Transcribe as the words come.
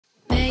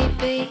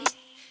be.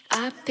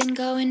 I've been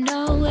going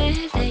nowhere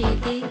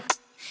lately.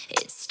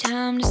 It's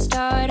time to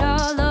start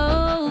all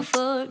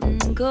over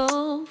and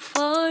go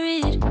for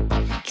it.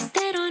 'Cause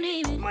they don't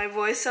even. My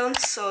voice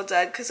sounds so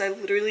dead because I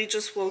literally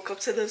just woke up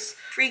to this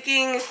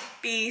freaking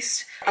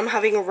beast. I'm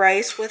having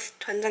rice with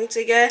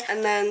doenjanjjigae and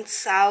then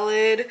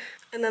salad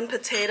and then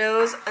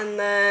potatoes and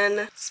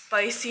then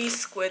spicy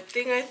squid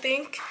thing, I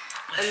think,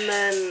 and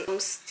then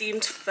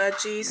steamed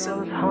veggies. So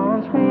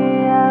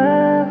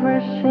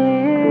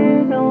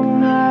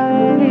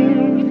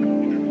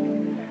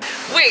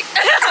wait,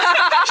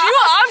 you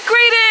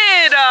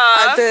upgraded!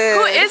 I did.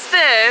 Who is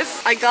this?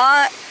 I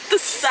got the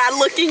sad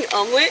looking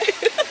omelet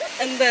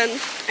and then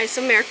ice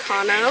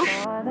Americano.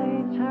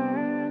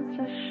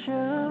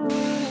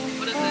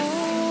 What is this?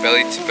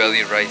 Belly to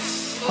belly rice.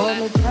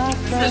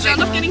 Did you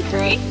end up getting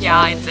 3? Yeah,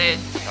 I did.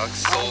 That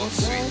looks so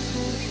sweet.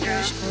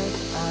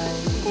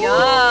 Yeah.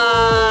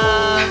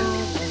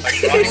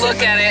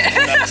 Look at it.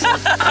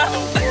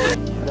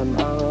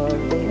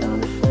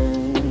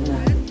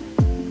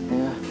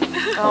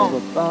 Oh.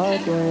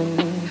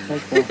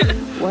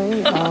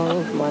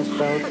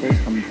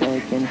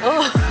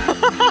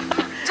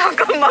 Talk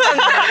about the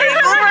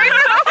table right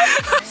now.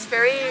 It's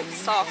very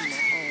soft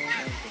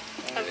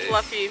and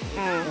fluffy.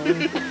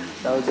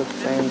 Those are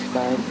friends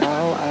right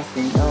now, I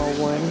see no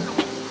one.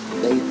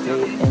 They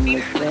play in the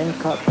same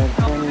cup and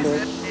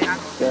handed.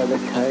 Where the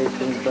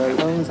curtains,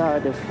 balloons are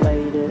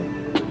deflated.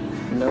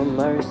 No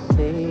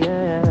mercy,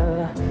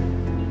 yeah.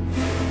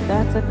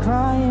 That's a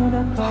crying,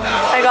 a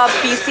crying. I got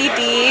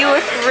BCD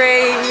with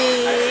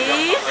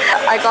Raimi.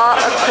 I got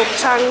a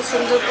gopchang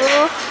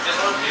sundubu.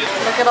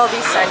 Look at all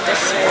these side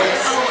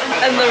dishes.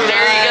 And the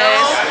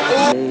rice.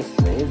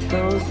 It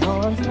goes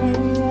on to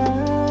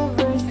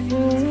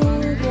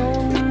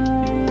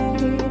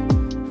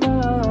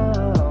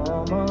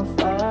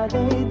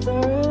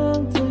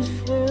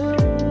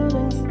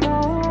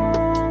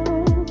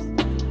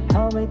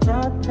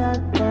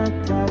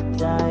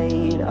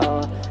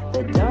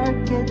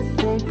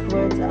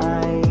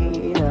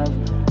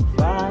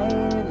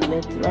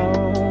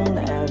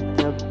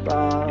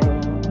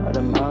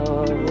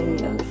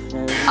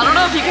I don't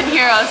know if you can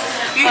hear us.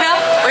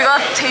 Yeah, we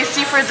got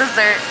tasty for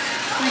dessert.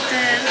 We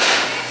did.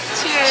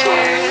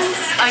 Cheers.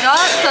 I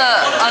got the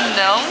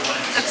unknown.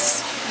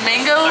 It's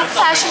mango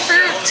passion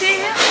fruit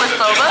tea with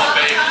boba.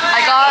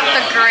 I got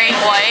the green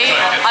white.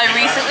 I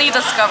recently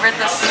discovered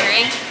this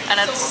drink and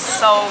it's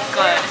so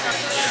good.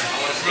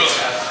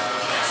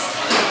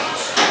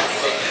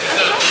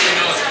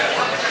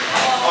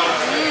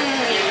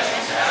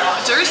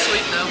 It's very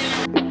sweet though.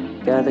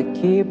 Got a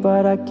key,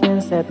 but I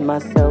can't set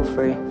myself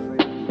free.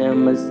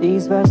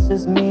 Nemesis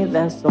versus me,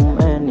 there's so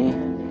many.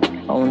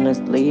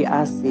 Honestly,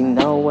 I see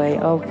no way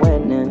of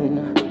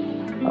winning.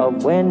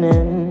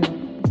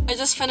 I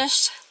just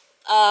finished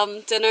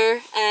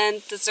dinner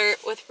and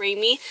dessert with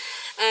Raimi,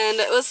 and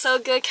it was so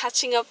good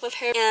catching up with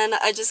her. And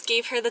I just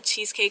gave her the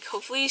cheesecake.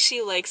 Hopefully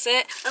she likes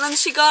it. And then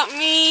she got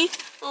me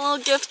a little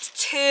gift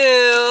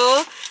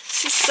too.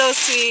 She's so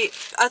sweet.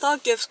 I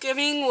thought gift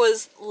giving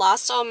was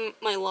last on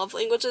my love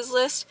languages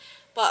list,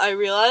 but I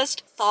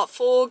realized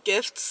thoughtful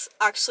gifts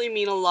actually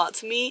mean a lot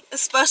to me,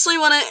 especially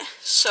when it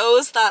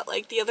shows that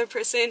like the other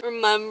person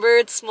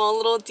remembered small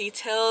little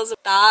details.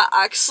 That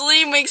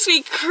actually makes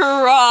me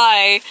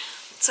cry.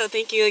 So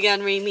thank you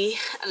again, Raimi.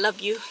 I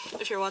love you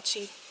if you're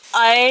watching.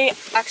 I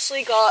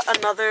actually got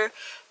another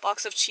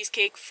box of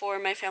cheesecake for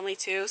my family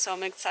too, so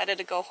I'm excited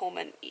to go home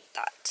and eat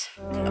that.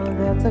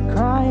 That's a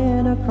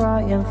crying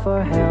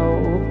for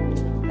help.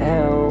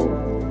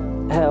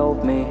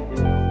 Help me.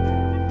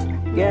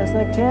 Guess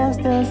I cast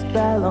a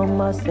spell on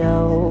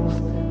myself.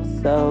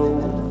 So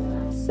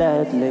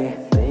sadly,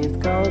 these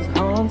ghosts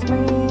haunt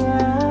me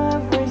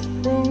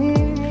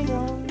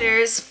everything.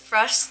 There's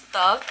fresh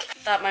stuck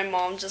that my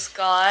mom just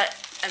got,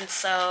 and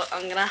so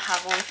I'm gonna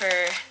have one for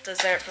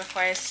dessert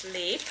before I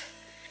sleep.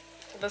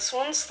 This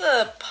one's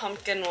the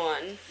pumpkin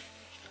one,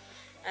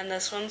 and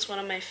this one's one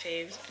of my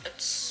faves.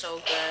 It's so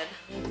good.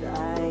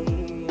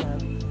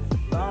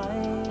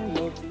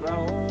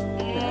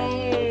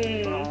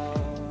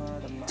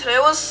 Today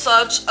was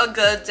such a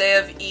good day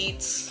of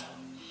eats.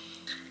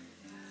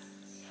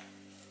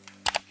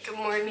 Good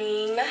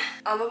morning.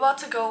 I'm about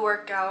to go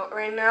work out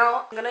right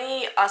now. I'm gonna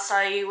eat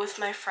acai with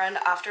my friend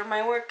after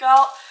my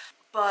workout,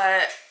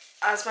 but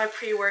as my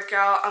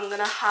pre-workout, I'm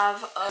gonna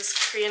have a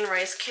Korean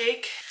rice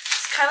cake.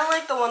 It's kind of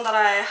like the one that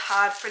I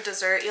had for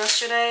dessert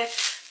yesterday,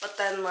 but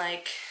then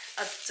like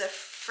a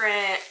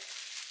different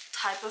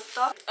type of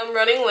stuff. I'm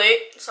running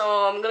late,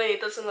 so I'm gonna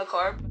eat this in the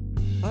car.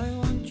 I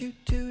want you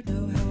to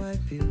know how I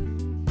feel.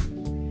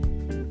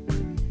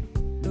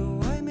 Though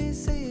I may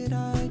say it,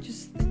 I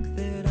just think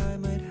that I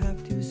might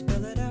have to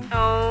spell it out.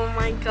 Oh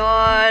my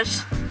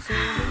gosh.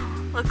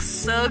 Looks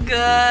so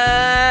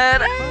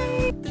good.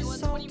 This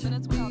song to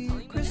be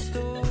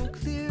crystal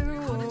clear.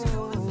 Oh,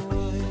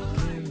 I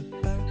care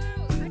about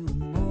you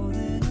more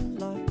than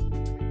a lot.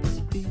 This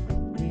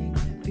feeling I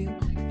feel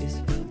is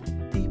felt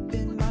deep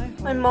in my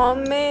heart. My My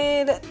mom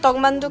made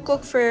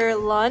떡만둣국 for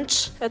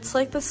lunch. It's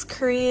like this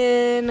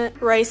Korean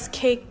rice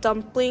cake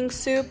dumpling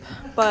soup,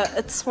 but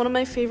it's one of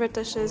my favorite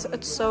dishes.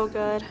 It's so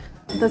good.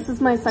 This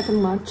is my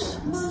second lunch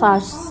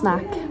slash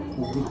snack.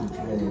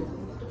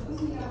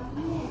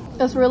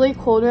 It's really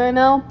cold right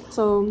now,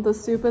 so the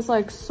soup is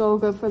like so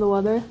good for the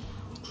weather.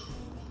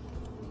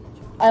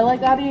 I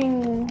like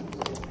adding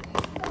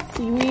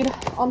seaweed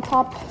on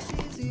top.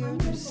 Easier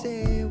to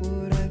say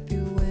what I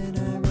feel when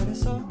I write a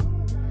song.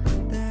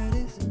 That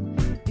is,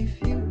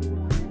 if you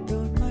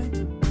don't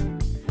mind.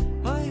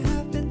 I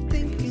have been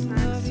thinking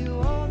of you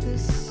all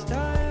this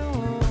time.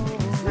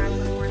 About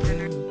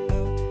you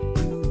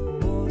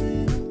more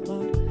than a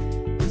lot.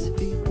 This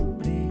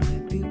feeling I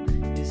feel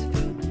is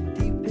felt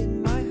deep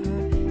in my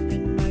heart.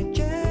 And my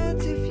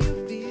chance if you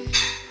feel.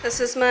 This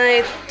is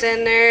my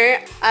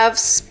dinner. I have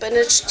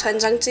spinach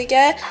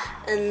doenjangjjigae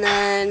and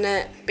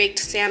then baked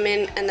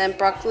salmon and then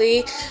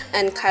broccoli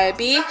and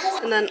kalbi.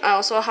 And then I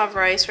also have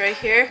rice right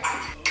here.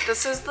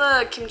 This is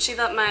the kimchi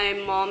that my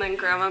mom and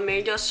grandma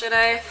made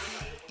yesterday.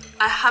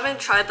 I haven't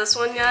tried this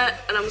one yet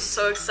and I'm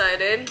so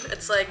excited.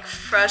 It's like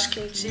fresh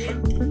kimchi.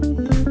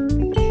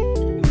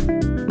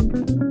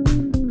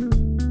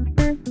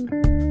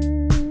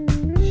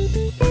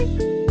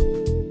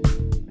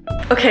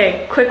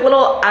 Okay, quick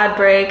little ad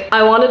break.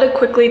 I wanted to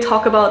quickly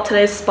talk about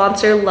today's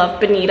sponsor,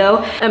 Love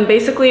Bonito. And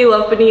basically,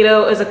 Love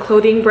Bonito is a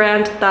clothing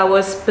brand that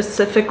was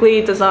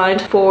specifically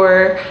designed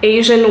for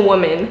Asian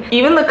women.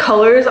 Even the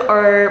colors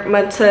are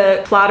meant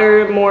to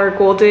flatter more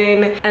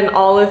golden and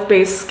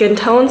olive-based skin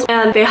tones.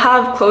 And they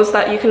have clothes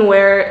that you can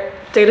wear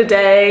day to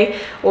day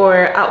or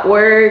at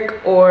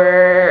work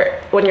or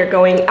when you're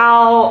going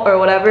out or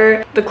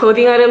whatever. The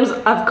clothing items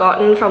I've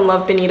gotten from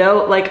Love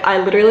Bonito, like I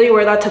literally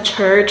wear that to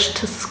church,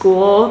 to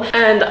school,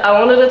 and I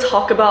wanted to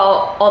talk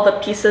about all the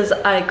pieces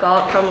I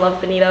got from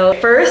Love Bonito.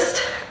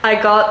 First, I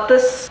got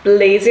this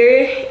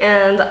blazer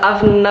and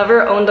I've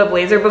never owned a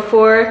blazer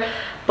before,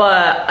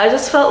 but I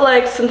just felt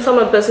like since I'm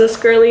a business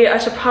girly, I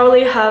should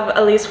probably have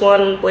at least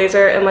one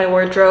blazer in my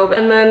wardrobe.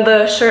 And then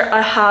the shirt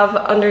I have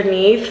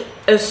underneath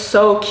is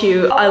so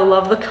cute. I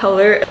love the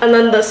color. And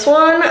then this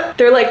one,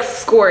 they're like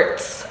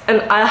skirts.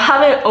 And I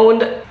haven't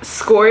owned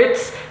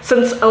skirts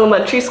since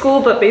elementary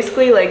school, but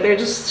basically like they're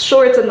just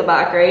shorts in the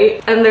back,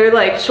 right? And they're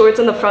like shorts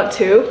in the front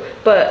too,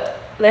 but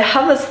they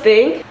have this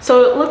thing,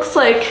 so it looks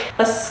like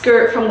a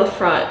skirt from the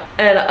front.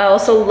 And I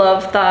also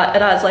love that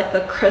it has like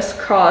the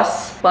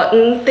crisscross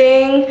button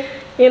thing,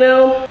 you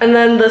know? And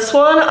then this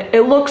one,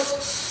 it looks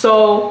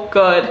so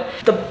good.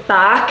 The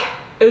back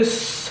is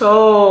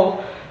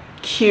so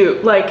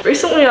cute. Like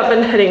recently I've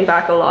been hitting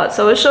back a lot,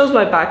 so it shows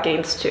my back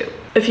gains too.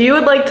 If you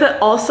would like to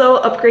also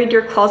upgrade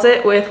your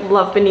closet with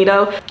Love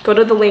Bonito, go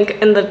to the link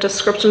in the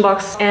description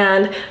box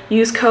and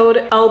use code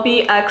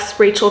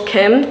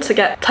LBXRachelKim to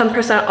get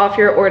 10% off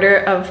your order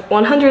of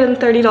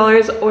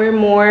 $130 or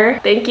more.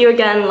 Thank you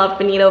again, Love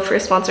Bonito, for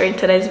sponsoring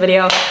today's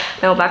video.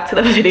 Now back to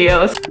the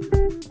videos.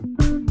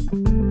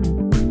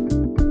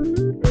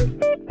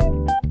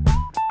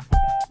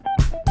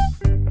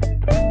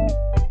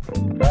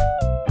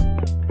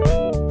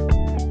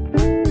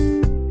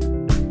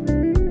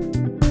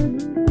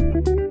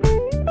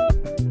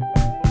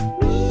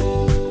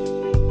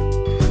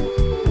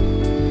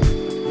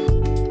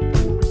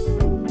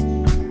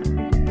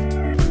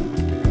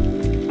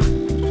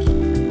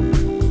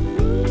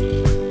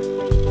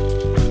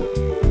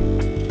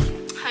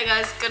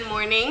 Good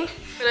morning.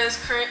 It is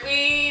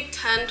currently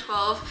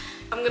 10:12.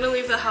 I'm gonna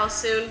leave the house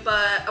soon,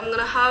 but I'm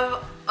gonna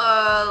have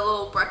a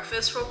little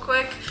breakfast real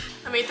quick.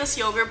 I made this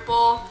yogurt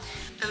bowl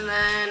and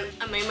then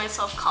I made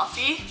myself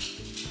coffee.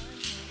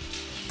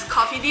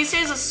 Coffee these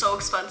days is so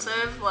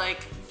expensive,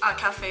 like at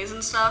cafes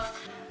and stuff.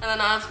 And then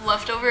I have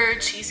leftover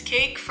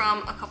cheesecake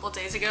from a couple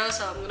days ago,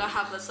 so I'm gonna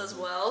have this as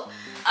well.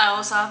 I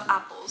also have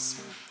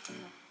apples.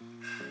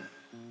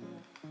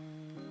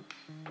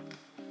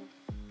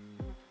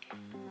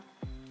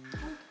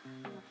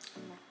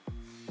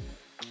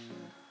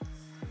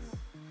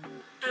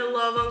 I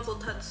love Uncle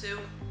Tetsu.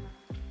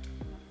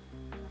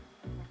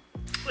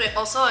 Wait,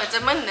 also I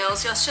did my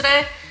nails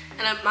yesterday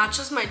and it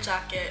matches my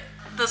jacket.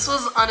 This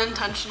was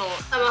unintentional.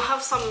 I'm gonna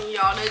have some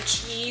Yada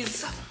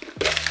cheese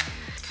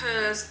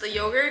because the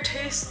yogurt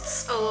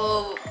tastes a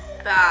little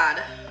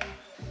bad.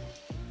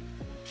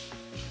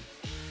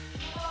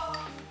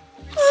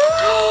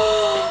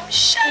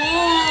 Shit!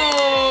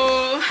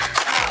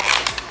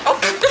 Oh.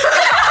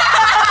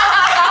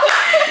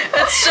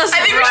 It's just I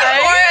think we should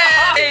pour it.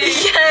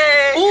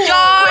 Yay! Ooh,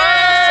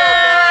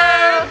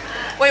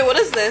 wait, what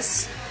is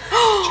this?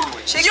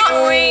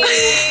 Chicken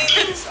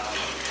wings!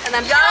 And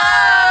then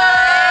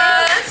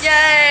yes!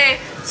 Yay!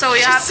 So we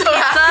have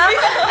pizza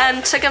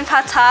and chicken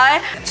pad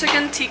thai,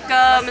 chicken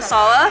tikka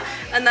masala,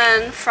 and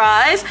then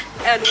fries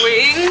and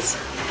wings.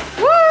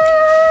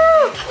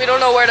 Woo! We don't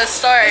know where to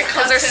start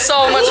because there's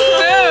so much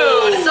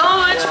food. So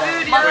much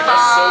food.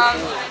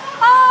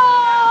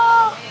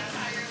 Oh!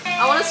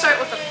 I want to start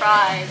with the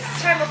fries.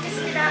 잘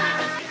먹겠습니다.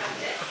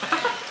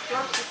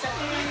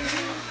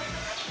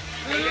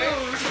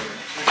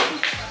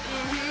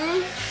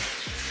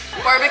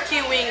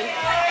 Barbecue wing.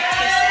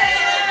 Taste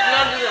test. I'm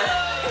gonna do this.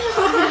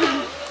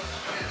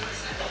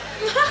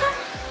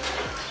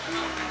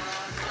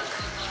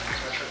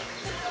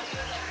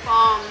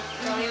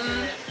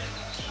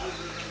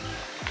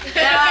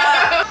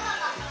 Yeah.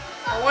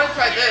 I want to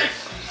try this.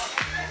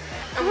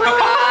 Oh my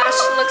gosh,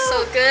 looks so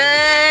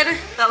good.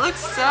 That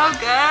looks so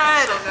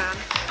good. So good.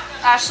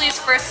 Ashley's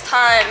first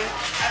time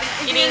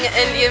eating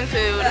Indian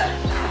food.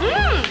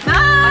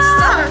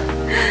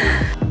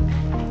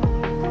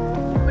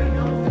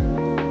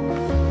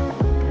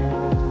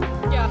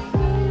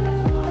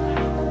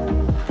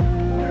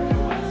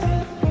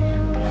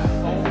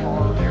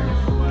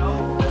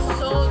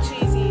 So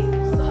cheesy.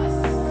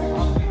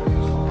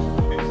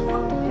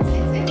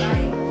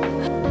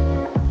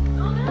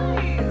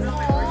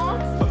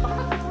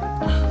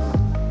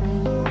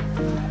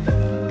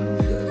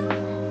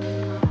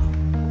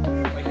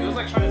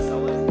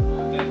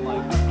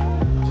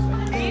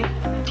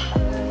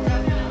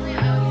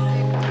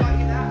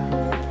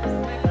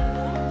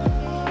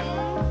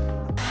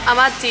 I'm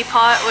at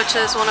Depot, which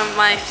is one of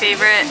my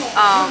favorite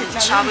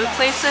shabu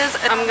places.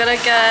 I'm gonna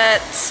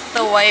get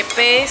the white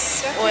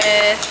base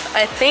with,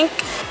 I think,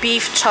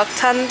 beef chuck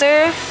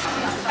tender.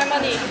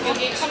 할머니,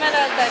 여기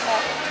카메라 대봐.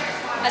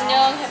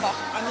 안녕 해봐.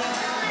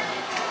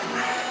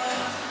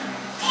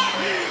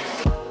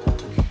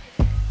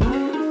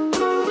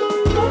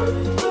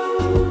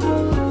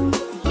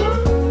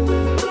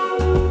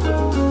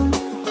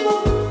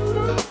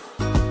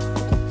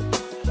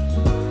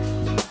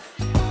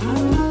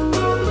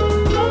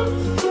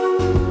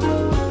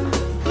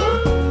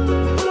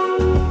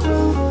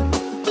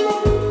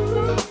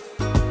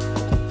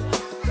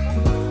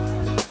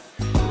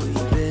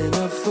 Been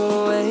up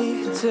for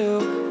way too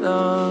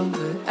long,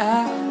 but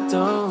I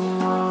don't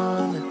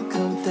wanna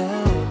come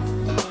down.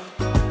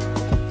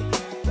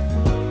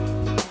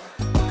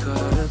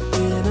 Caught up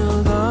in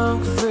a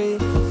long free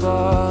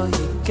fall,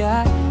 you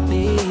got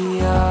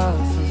me off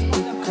of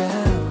the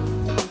ground.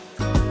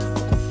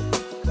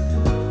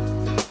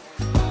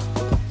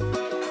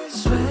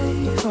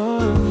 Sway for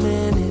a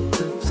minute,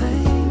 the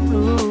plane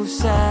moves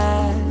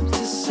side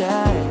to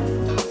side.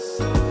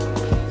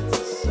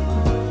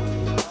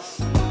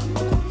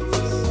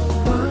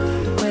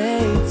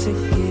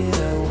 Ticket,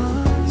 I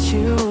want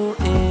you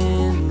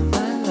in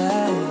my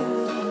life.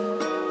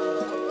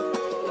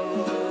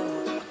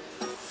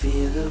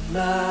 Feel of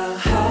my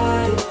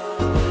height.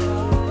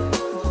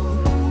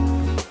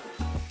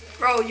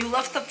 Bro, you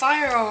left the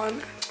fire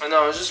on. I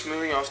know, I was just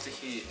moving off the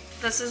heat.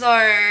 This is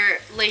our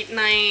late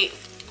night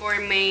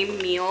gourmet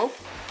meal.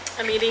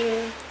 I'm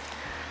eating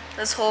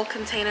this whole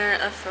container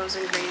of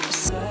frozen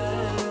grapes.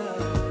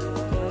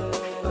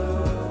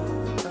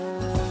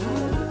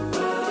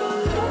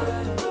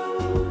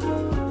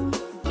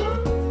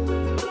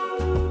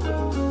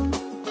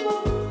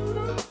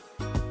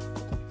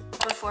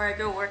 Before I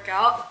go work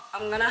out,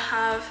 I'm gonna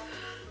have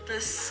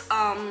this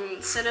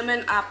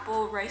cinnamon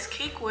apple rice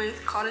cake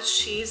with cottage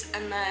cheese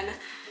and then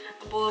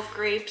a bowl of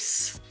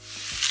grapes.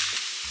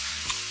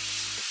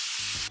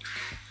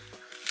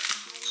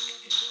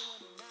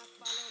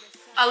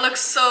 I look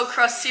so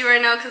crusty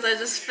right now because I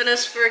just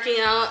finished working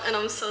out and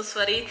I'm so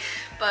sweaty,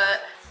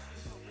 but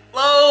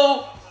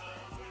oh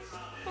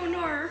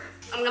no.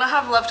 I'm gonna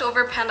have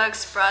leftover Panda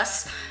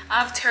Express. I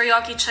have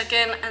teriyaki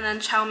chicken and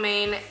then chow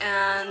mein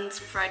and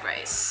fried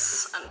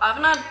rice. And I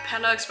haven't had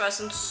Panda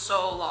Express in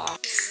so long.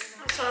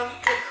 So I have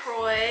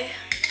LaCroix.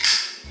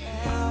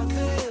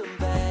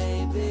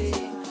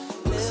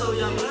 So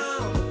yummy.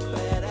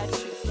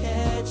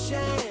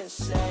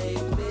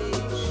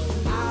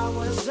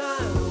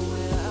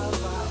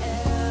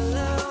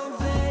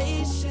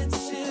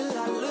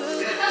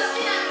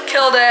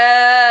 Killed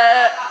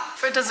it!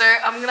 For dessert,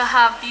 I'm gonna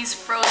have these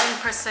frozen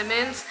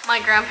persimmons. My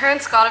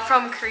grandparents got it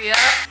from Korea,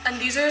 and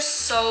these are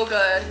so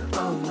good.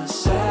 On my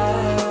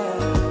side,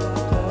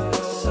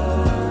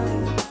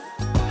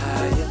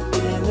 high up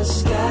in the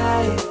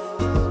sky,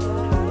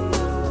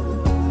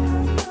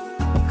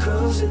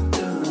 cruising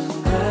through the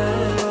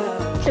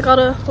night. I got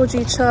a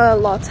hojicha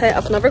latte.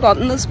 I've never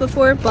gotten this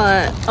before,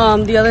 but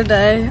the other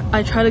day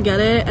I tried to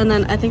get it, and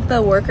then I think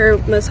the worker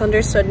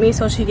misunderstood me,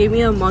 so she gave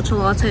me a matcha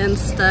latte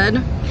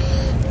instead.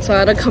 So I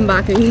had to come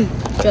back and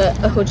get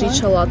a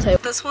hojicha latte.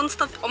 This one's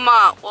the,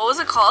 Oma, what was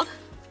it called?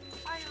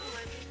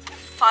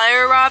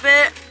 Fire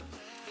Rabbit.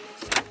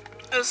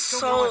 It's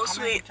so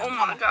sweet. Oh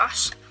my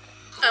gosh.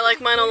 I like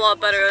mine a lot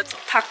better.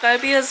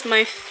 Takgalbi is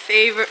my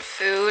favorite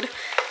food,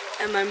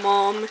 and my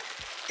mom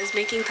is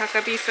making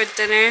takgalbi for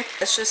dinner.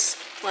 It's just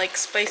like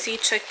spicy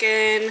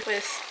chicken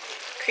with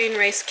Korean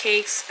rice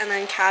cakes and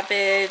then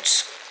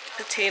cabbage,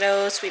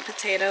 potatoes, sweet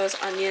potatoes,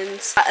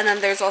 onions, and then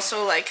there's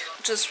also like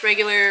just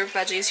regular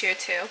veggies here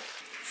too.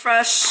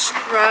 Fresh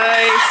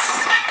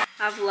rice. I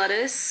have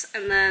lettuce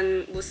and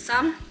then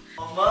musam.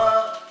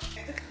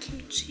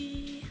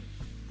 Kimchi.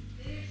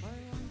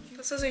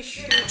 This is a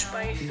huge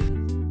bite.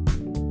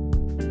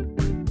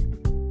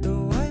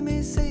 Though I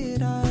may say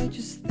it, I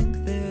just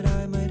think that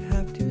I might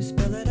have to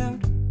spell it out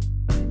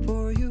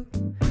for you.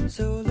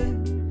 So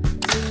listen.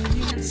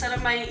 Instead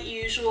of my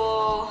usual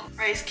usual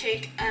rice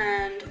cake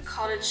and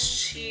cottage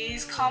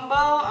cheese combo,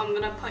 I'm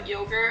gonna put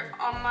yogurt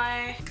on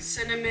my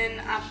cinnamon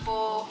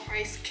apple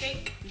rice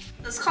cake.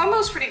 This combo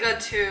is pretty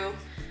good too.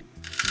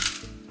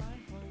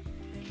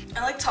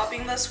 I like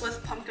topping this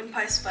with pumpkin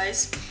pie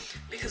spice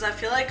because I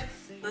feel like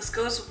this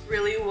goes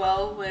really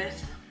well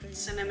with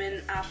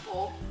cinnamon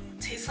apple.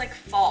 It tastes like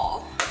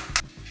fall.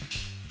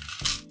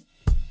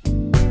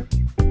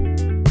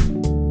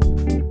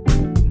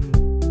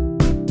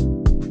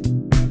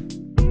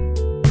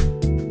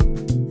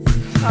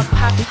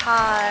 Pad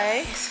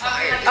thai.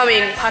 I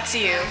mean, pad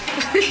see ew.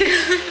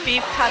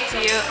 Beef pad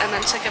see ew and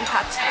then chicken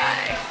pad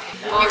thai.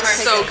 Oh,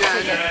 it's so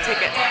good.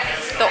 Take it.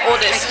 The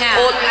oldest.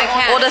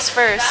 Oldest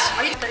first.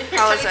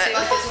 How is it?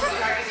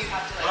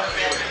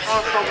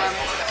 Oh, problem.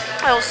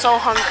 I was so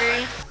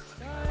hungry.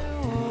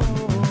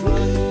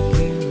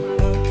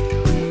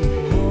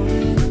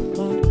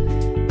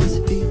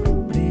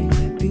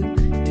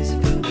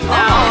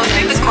 Oh,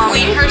 the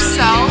queen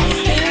herself.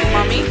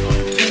 Mommy.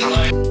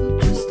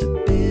 Just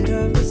a bit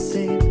of the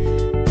same.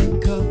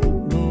 Then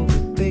come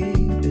over,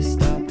 baby.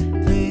 Stop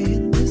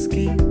playing this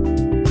game.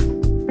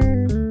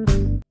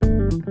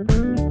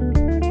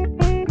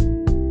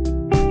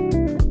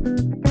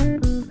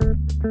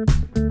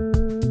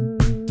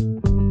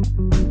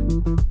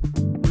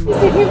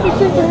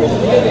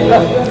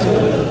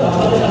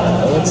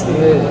 What's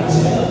this?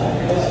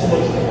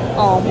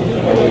 Oh.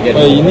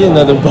 Oh, you need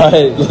another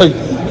bite. Look,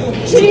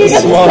 the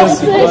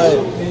smallest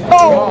bite.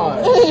 Oh.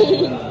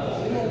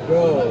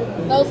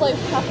 Bro, That was like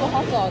half a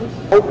hot dog.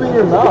 open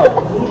your mouth.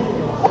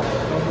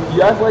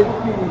 You act like.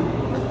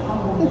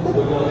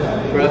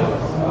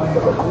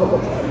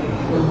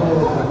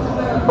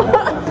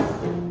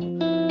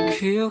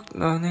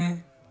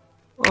 기억나네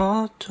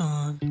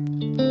어떤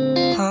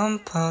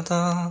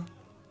밤바다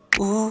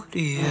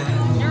우리의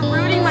You're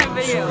ruining my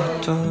video.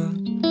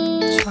 어떤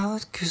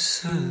첫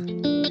키스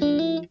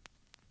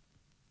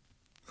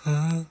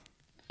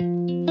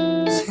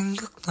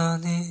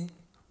생각나니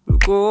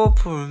울고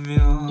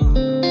불며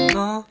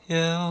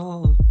너의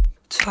옷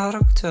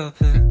타락잡에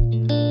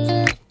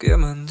손목에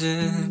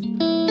만든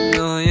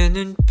너의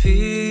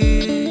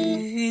눈빛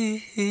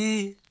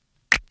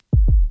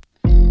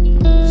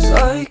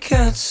I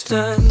can't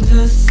stand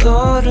the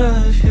thought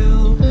of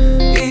you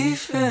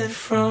even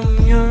from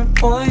your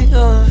point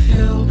of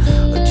view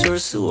어쩔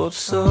수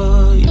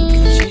없어 you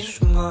can change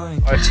your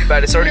mind Alright, too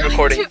bad. It's already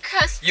recording. Too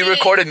crusty. You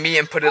recorded me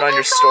and put it on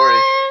your story.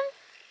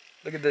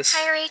 Look at this.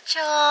 Hi,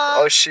 Rachel.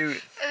 Oh shoot.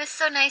 It was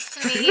so nice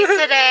to meet you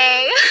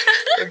today.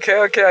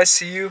 Okay, I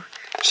see you.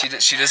 She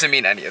doesn't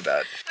mean any of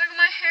that. Look,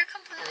 my hair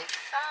completely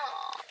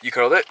fell. You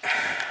curled it?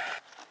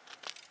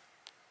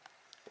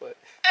 What?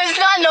 It's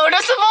not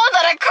noticeable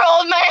that I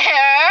curled my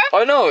hair.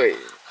 Oh no.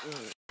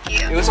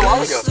 It was a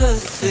while ago. the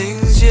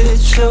things you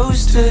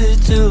chose to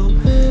do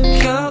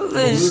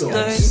countless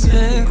nights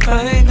and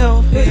crying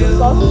over you This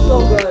sauce is so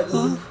good.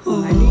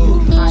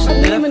 I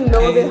didn't even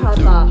know they had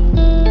that.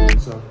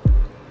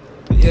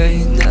 yeah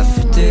you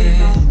never did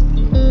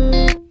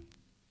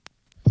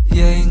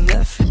yeah you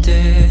never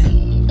did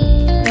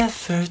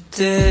never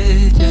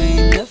did yeah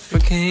you never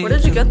came Where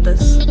did you get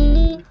this?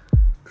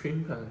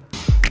 Cream pan.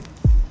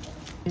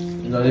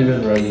 Not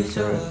even ready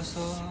for it.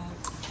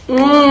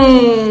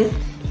 Mmm.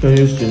 Can I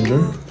use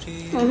ginger?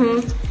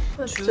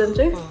 What's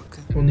ginger?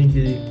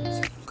 Onigiri.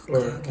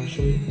 Or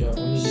actually, yeah,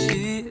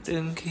 onigiri.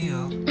 싫은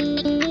기억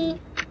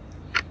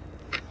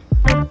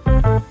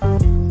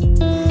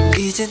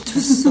이젠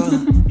됐어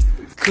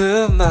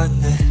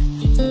그만해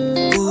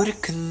우리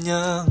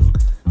그냥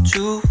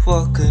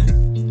추억을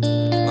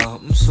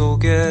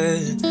마음속에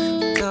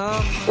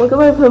Look at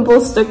my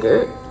pimple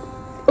sticker.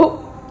 Oh.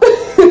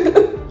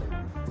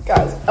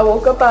 Guys, I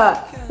woke up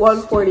at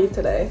 1:40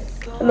 today.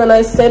 And then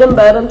I stayed in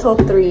bed until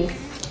 3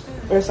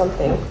 or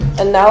something.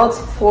 And now it's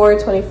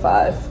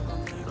 4:25.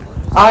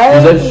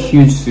 These are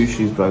huge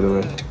sushis, by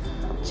the way.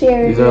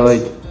 Cheers. These are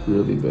like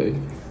really big.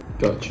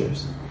 Go,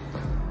 cheers.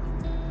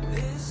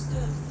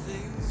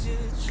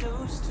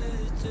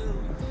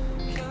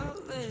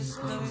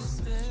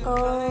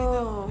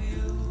 Oh,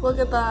 look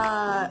at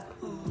that.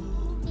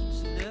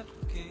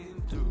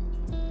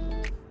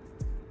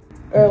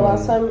 Or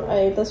last time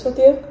I ate this with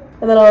you,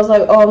 and then I was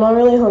like, oh, I'm not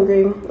really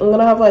hungry. I'm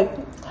gonna have like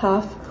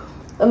half.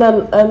 And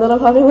then I ended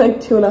up having like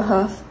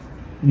 2.5.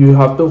 You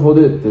have to hold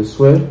it this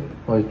way,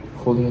 like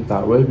holding it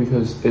that way,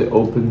 because it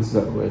opens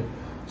that way.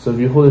 So if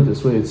you hold it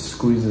this way, it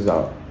squeezes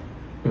out.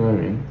 You know what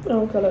I mean? I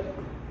don't get it.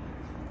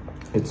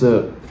 It's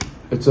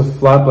a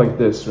flap like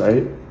this,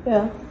 right?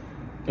 Yeah.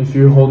 If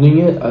you're holding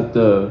it at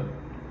the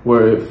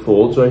where it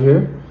folds right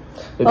here,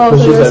 it Oh, so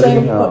pushes you're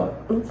saying everything out.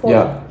 fold.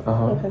 Yeah.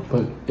 Okay.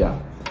 But yeah,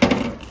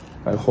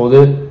 I hold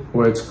it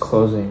where it's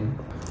closing,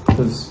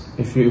 because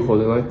if you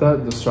hold it like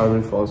that, the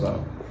strawberry falls out.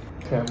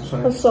 Okay, I'm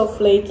sorry. That's so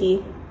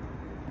flaky.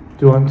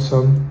 Do you want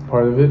some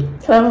part of it?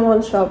 Can I have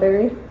one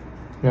strawberry?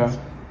 Yeah.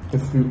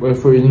 If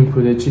we're eating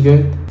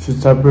budae-jjigae, she's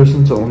the type of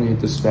person to only eat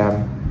the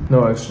spam.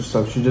 No extra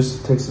stuff. She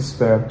just takes the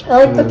spam.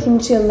 I like and the then-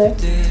 kimchi in there.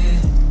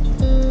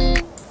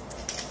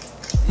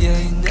 Yeah,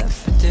 you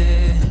never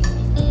did,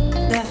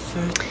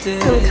 never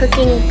I'm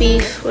cooking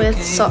beef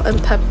with salt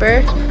and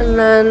pepper, and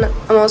then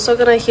I'm also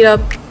gonna heat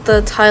up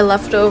the Thai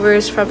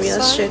leftovers from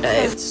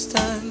yesterday. This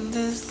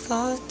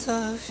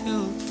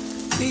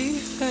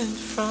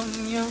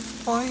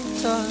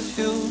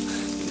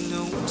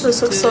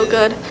looks so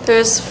good.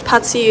 There's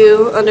pad see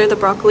ew under the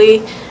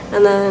broccoli,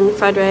 and then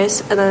fried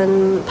rice, and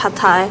then pad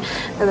thai,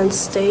 and then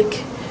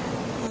steak.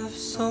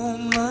 So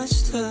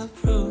much to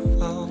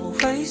prove. I'll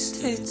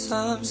wasted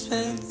time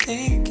spent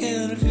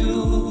thinking of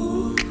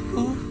you.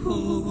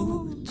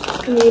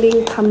 I'm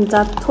eating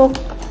kamjattok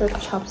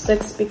with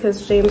chopsticks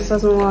because James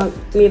doesn't want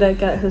me to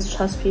get his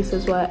chest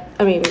pieces wet.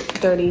 I mean,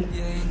 dirty.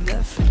 Yeah, you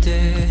never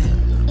did.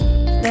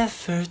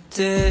 Never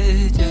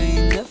did. Yeah,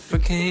 you never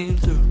came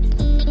through.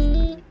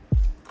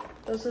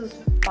 This is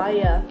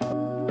fire.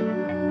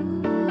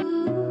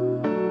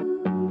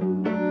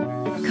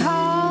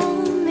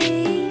 Call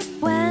me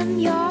when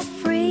you're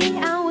free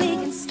and we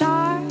can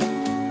start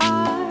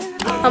our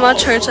I'm at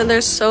church and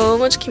there's so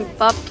much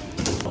kimbap.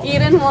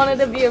 Eden wanted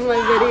to be in my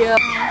video.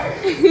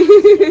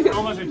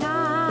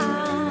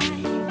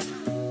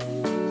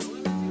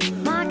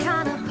 my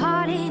kind of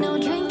party, no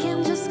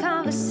drinking, just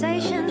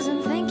conversations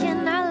and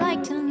thinking. I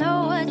like to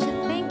know what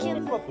you're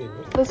thinking.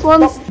 This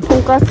one's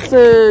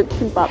tonkatsu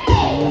kimbap.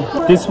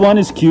 This one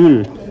is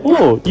gyul.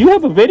 Oh, you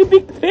have a very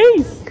big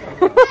face.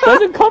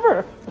 Doesn't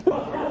cover.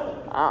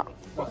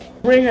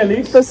 Bring at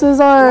least. This is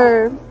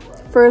our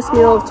first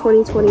meal of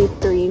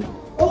 2023.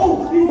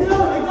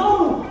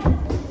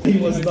 He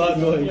was not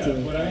going to.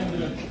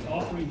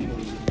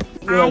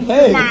 I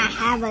did not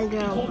have a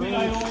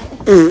girlfriend.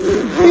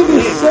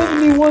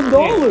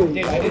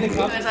 $71.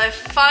 Guys, I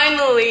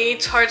finally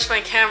charged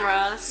my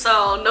camera,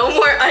 so no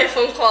more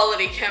iPhone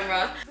quality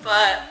camera.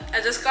 But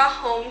I just got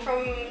home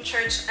from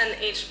church and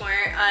H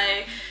Mart.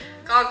 I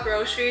got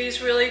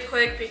groceries really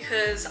quick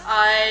because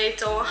I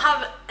don't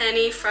have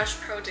any fresh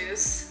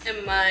produce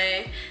in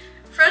my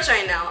fridge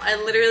right now. I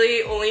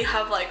literally only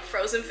have like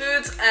frozen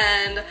foods,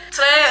 and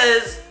today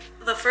is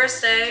the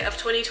first day of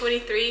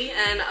 2023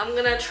 and I'm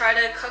gonna try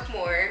to cook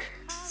more.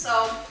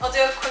 So I'll do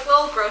a quick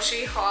little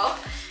grocery haul.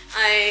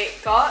 I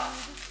got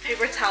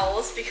paper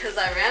towels because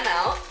I ran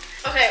out.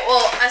 Okay,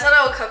 well, I said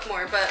I would cook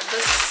more, but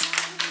this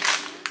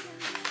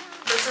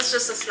is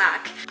just a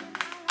snack.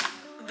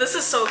 This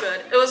is so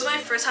good. It was my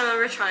first time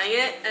ever trying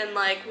it, and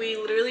like we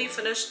literally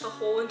finished the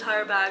whole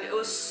entire bag. It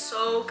was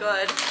so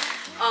good.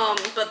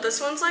 But this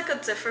one's like a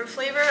different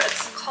flavor.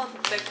 It's called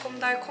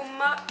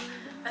달콤달콤맛.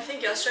 I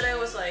think yesterday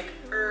was like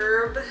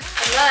herb.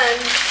 And then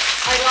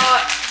I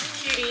got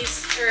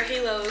cuties or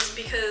halos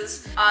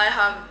because I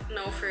have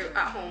no fruit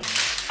at home.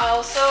 I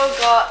also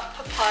got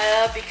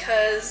papaya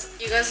because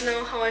you guys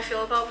know how I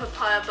feel about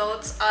papaya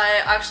boats.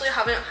 I actually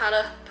haven't had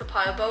a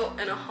papaya boat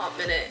in a hot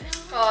minute.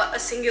 Got a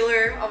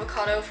singular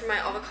avocado for my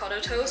avocado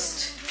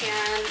toast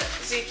and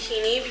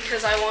zucchini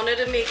because I wanted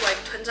to make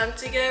like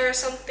doenjang or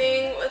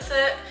something with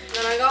it.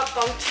 Then I got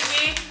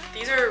bangtibi.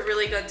 These are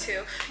really good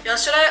too.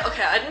 Yesterday,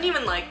 okay, I didn't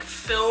even like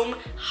film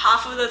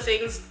half of the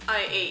things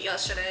I ate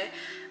yesterday.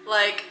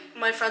 Like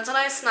my friends and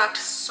I snacked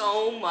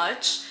so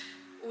much.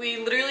 We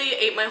literally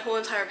ate my whole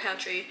entire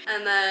pantry,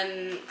 and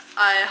then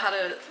I had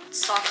to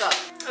stock up.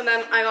 And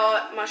then I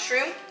got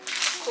mushroom,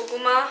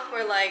 koguma,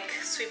 or like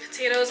sweet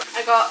potatoes.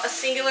 I got a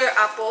singular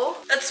apple.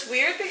 It's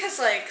weird because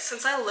like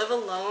since I live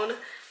alone,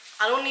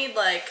 I don't need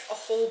like a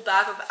whole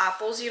bag of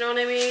apples, you know what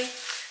I mean?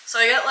 So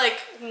I get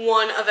like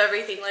one of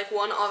everything, like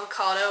one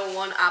avocado,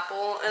 one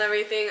apple and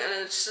everything, and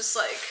it's just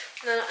like.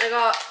 And then I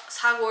got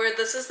sagor.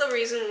 This is the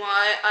reason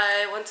why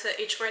I went to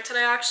H Mart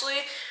today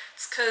actually.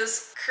 It's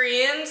because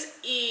Koreans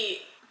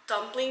eat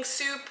dumpling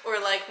soup or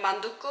like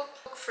mandukguk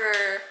for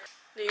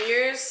New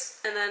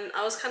Year's, and then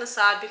I was kind of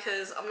sad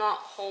because I'm not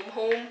home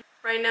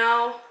right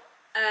now,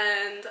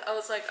 and I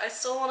was like I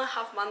still want to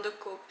have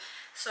mandukguk,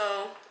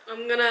 so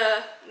I'm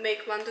gonna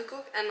make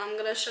mandukguk and I'm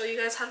gonna show you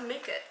guys how to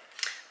make it.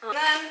 And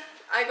then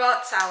I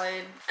got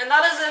salad, and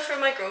that is it for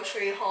my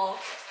grocery haul.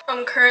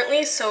 I'm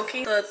currently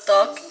soaking the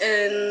duck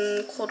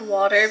in cold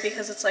water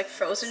because it's like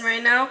frozen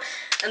right now,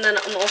 and then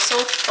I'm also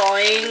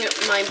thawing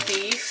my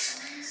beef.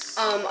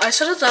 I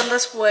should have done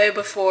this way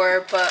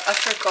before, but I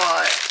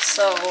forgot,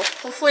 so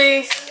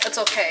hopefully it's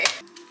okay.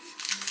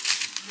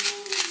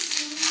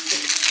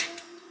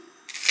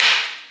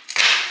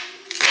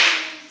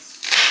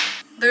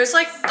 There's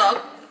like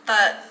duck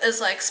that is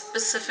like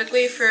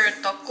specifically for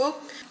tteokguk,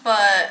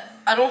 but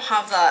I don't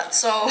have that,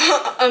 so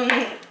I'm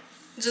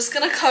just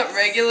gonna cut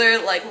regular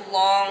like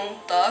long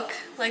duck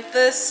like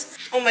this.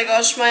 Oh my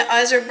gosh, my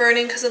eyes are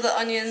burning because of the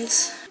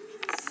onions.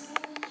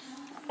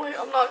 Wait,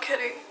 I'm not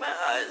kidding, my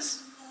eyes.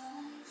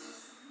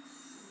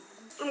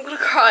 I'm gonna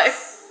cry.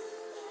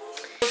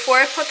 Before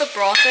I put the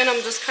broth in,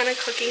 I'm just kind of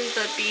cooking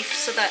the beef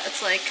so that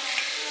it's like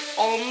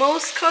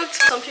almost cooked.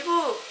 Some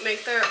people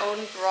make their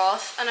own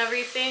broth and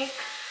everything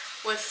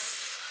with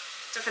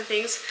different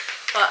things,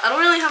 but I don't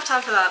really have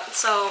time for that.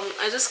 So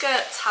I just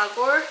get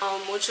sagor,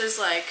 which is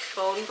like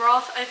bone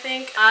broth, I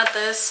think. Add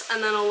this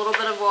and then a little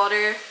bit of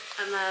water,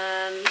 and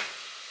then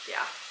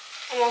yeah.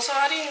 I'm also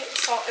adding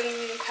salt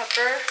and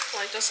pepper,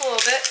 like just a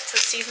little bit to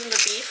season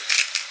the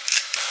beef.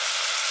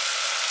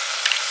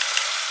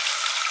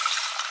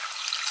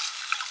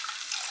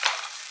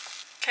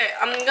 Okay,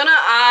 I'm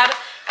gonna add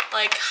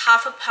like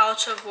half a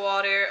pouch of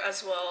water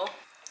as well.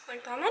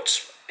 Like that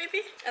much,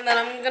 maybe? And then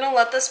I'm gonna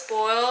let this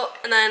boil,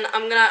 and then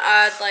I'm gonna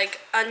add like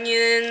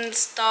onions,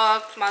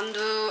 stock,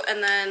 mandu,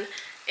 and then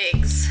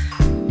eggs.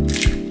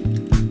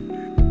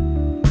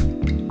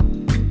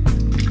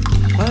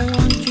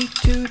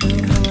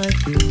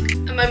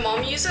 And my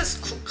mom uses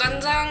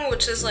국간장,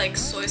 which is like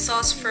soy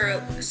sauce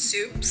for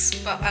soups,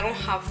 but I don't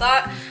have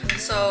that.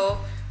 So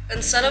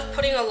instead of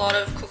putting a lot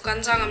of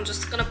국간장, I'm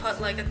just gonna put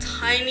like a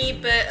tiny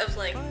bit of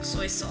like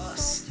soy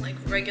sauce, like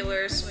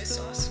regular soy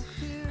sauce,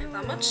 like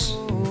that much.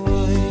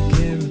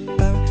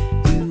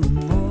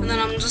 And then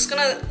I'm just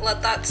gonna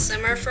let that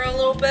simmer for a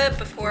little bit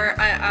before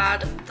I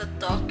add the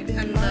duck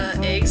and the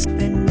eggs.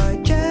 And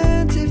by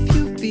chance, if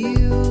you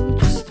feel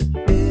just a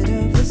bit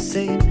of the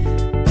same,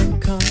 then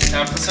come. Can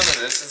I put some of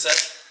this inside?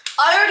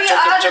 I already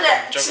added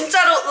it.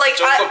 진짜로 like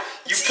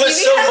You put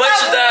so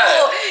much of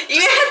that. 이미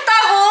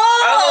했다고.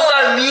 I don't know what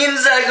that means,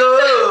 Zago.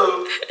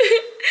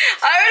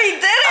 I already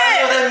did it. I don't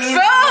know what that means.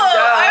 Bro,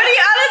 I already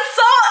added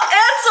salt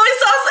and soy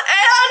sauce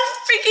and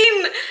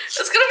freaking.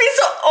 It's gonna be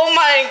so. Oh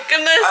my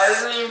goodness. I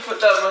didn't even put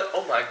that much.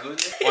 Oh my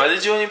goodness. Why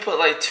did you only put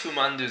like 2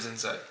 mandus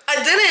inside? I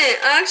didn't.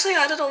 I actually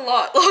added a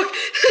lot. Look.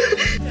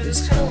 I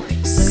just kind of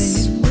like.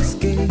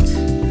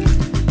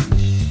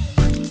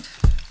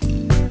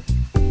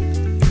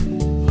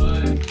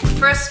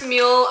 First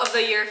meal of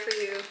the year for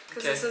you,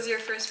 because this is your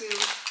first meal.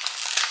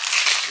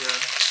 Yeah.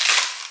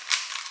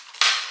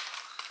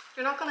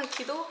 You're not gonna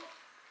kido?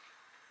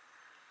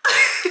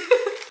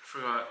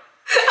 Forgot.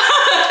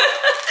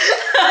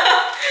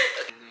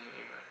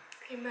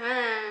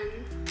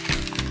 Amen.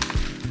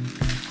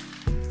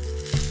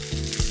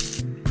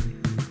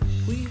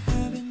 We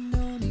haven't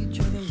known each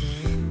other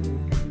long.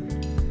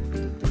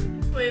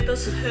 Wait,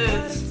 this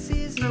hurts.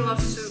 I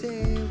love soup.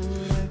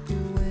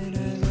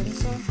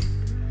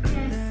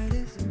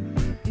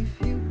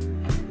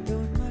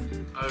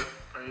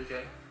 Are you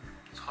okay?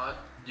 It's hot.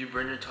 Do you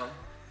burn your tongue?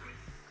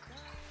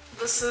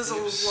 This is a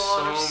lot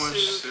so of much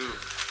soup.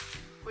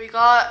 soup. We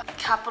got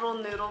Capital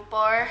Noodle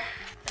Bar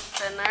at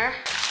dinner.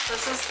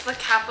 This is the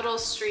Capital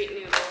Street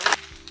Noodle.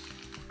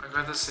 I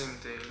got the same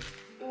thing.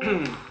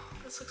 Ooh,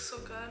 this looks so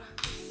good.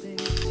 Then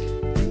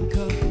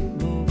come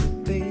over,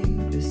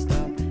 baby,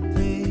 stop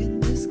playing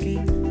this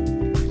game.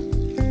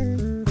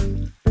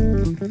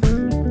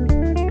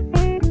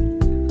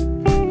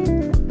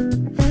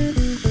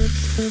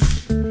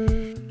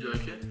 You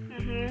like it?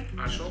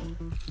 Actual?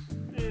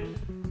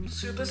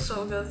 Soup is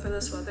so good for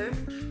this weather.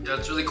 Yeah,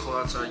 it's really cold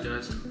outside,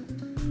 guys.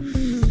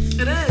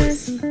 It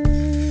is.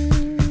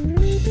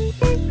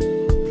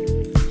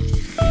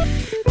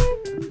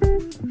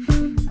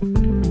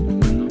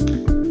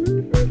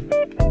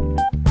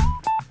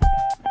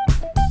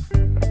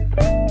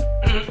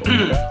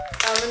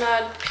 I haven't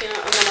had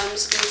peanut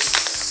M&Ms in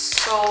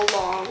so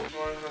long. How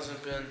long has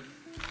it been?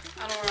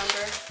 I don't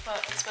remember,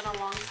 but it's been a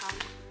long time.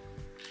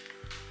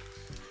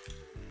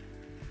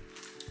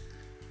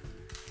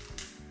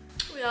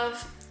 We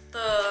have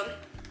the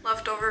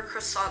leftover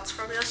croissants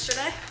from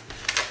yesterday,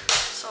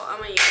 so I'm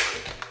gonna eat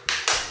one.